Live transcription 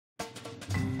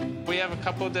We have a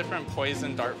couple different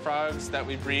poison dart frogs that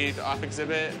we breed off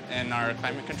exhibit in our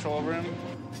climate control room.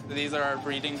 These are our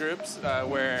breeding groups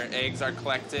where eggs are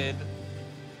collected.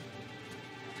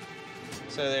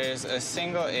 So there's a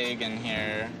single egg in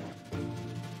here.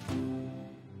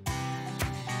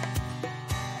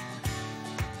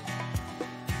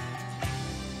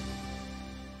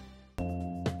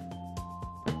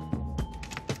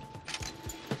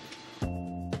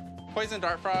 Poison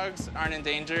dart frogs aren't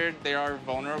endangered. They are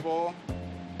vulnerable.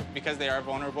 Because they are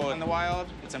vulnerable in the wild,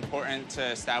 it's important to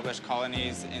establish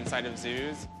colonies inside of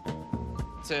zoos.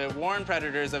 To warn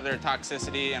predators of their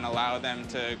toxicity and allow them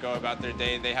to go about their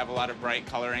day, they have a lot of bright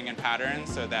coloring and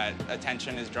patterns so that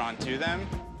attention is drawn to them.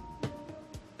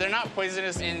 They're not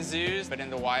poisonous in zoos, but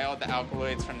in the wild, the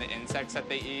alkaloids from the insects that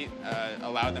they eat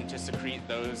allow them to secrete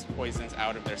those poisons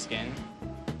out of their skin.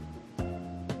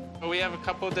 We have a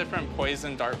couple different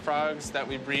poison dart frogs that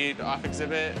we breed off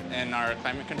exhibit in our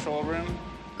climate control room.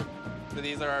 So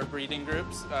these are our breeding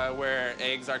groups where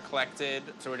eggs are collected.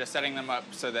 So we're just setting them up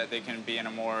so that they can be in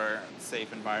a more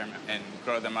safe environment and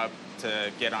grow them up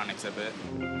to get on exhibit.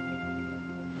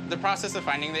 The process of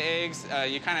finding the eggs,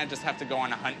 you kind of just have to go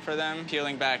on a hunt for them,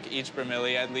 peeling back each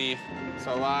bromeliad leaf.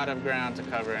 So a lot of ground to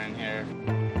cover in here.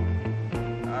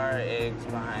 Our eggs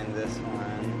behind this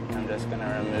one, I'm just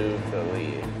gonna remove the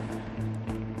leaf.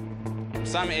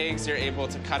 Some eggs you're able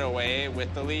to cut away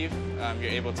with the leaf.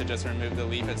 You're able to just remove the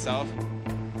leaf itself.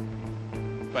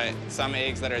 But some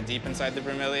eggs that are deep inside the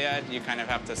bromeliad, you kind of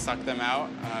have to suck them out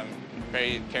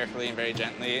very carefully and very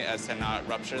gently as to not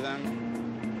rupture them.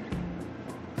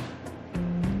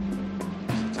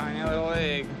 Tiny little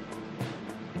egg.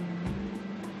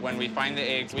 When we find the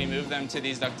eggs, we move them to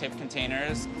these duct tape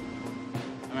containers.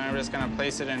 And I'm just gonna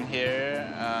place it in here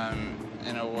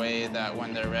in a way that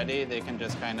when they're ready, they can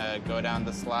just kind of go down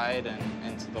the slide and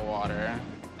into the water.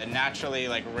 And naturally,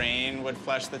 like rain would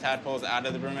flush the tadpoles out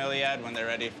of the bromeliad when they're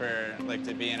ready for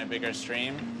to be in a bigger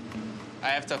stream. I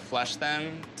have to flush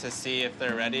them to see if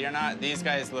they're ready or not. These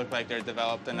guys look like they're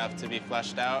developed enough to be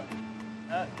flushed out.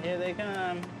 Oh, here they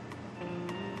come.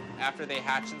 After they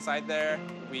hatch inside there,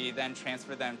 we then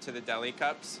transfer them to the deli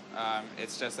cups.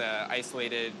 It's just an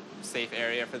isolated, safe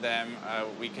area for them.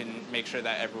 We can make sure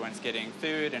that everyone's getting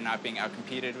food and not being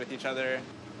outcompeted with each other.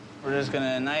 We're just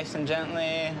gonna nice and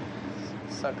gently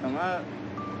suck them up.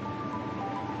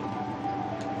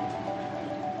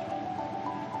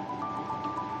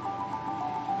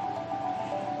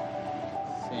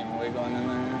 See them wiggling in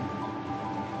there.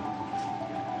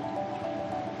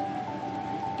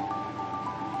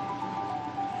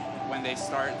 When they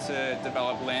start to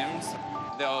develop limbs,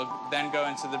 they'll then go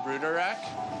into the brooder rack.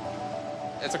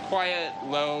 It's a quiet,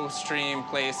 low stream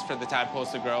place for the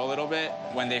tadpoles to grow a little bit.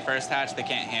 When they first hatch, they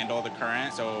can't handle the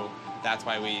current, so that's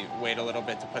why we wait a little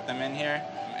bit to put them in here.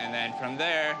 And then from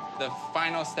there, the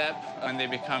final step when they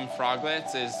become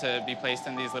froglets is to be placed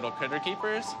in these little critter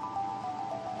keepers.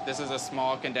 This is a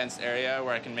small condensed area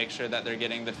where I can make sure that they're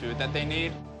getting the food that they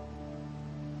need.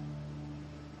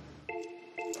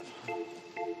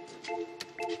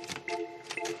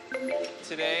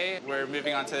 Today, we're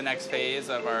moving on to the next phase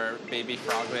of our baby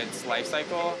froglets' life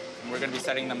cycle. We're going to be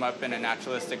setting them up in a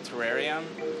naturalistic terrarium.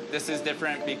 This is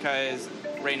different because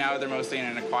right now they're mostly in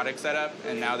an aquatic setup,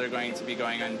 and now they're going to be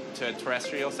going into a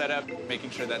terrestrial setup, making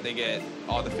sure that they get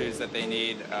all the foods that they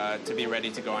need to be ready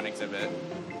to go on exhibit.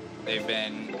 They've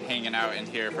been hanging out in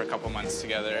here for a couple months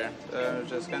together. So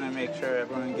just going to make sure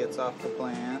everyone gets off the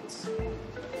plants.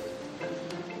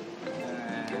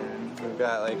 We've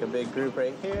got like a big group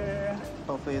right here.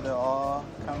 Hopefully they'll all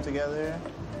come together.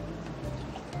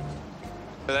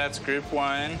 So that's group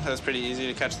one. That was pretty easy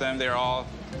to catch them. They're all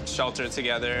sheltered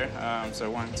together. So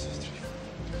 1, 2, 3,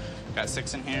 4. Got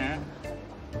 6 in here.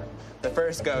 The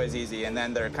first go is easy, and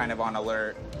then they're kind of on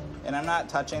alert. And I'm not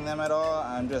touching them at all.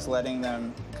 I'm just letting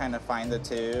them kind of find the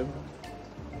tube.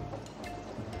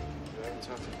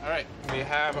 All right, we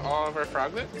have all of our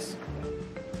froglets.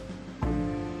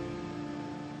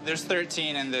 There's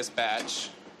 13 in this batch.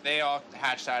 They all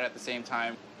hatched out at the same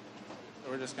time.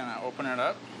 So we're just gonna open it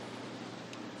up.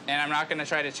 And I'm not gonna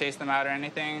try to chase them out or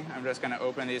anything. I'm just gonna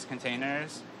open these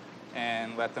containers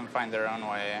and let them find their own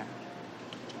way.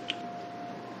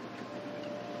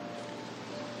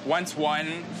 Once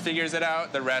one figures it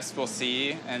out, the rest will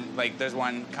see. And there's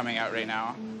one coming out right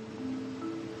now.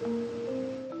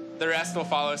 The rest will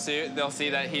follow suit. They'll see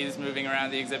that he's moving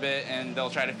around the exhibit, and they'll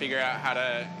try to figure out how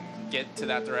to get to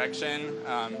that direction,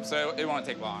 so it won't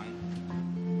take long.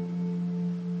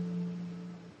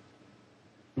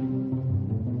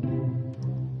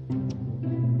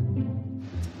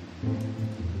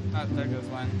 Oh, there goes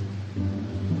one.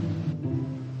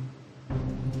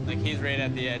 Like he's right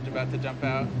at the edge, about to jump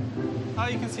out. Oh,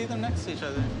 you can see them next to each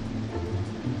other.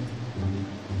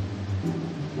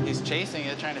 He's chasing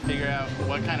it, trying to figure out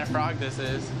what kind of frog this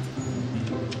is.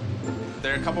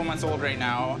 They're a couple months old right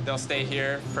now. They'll stay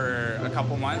here for a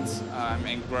couple months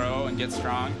and grow and get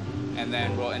strong, and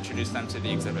then we'll introduce them to the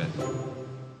exhibit.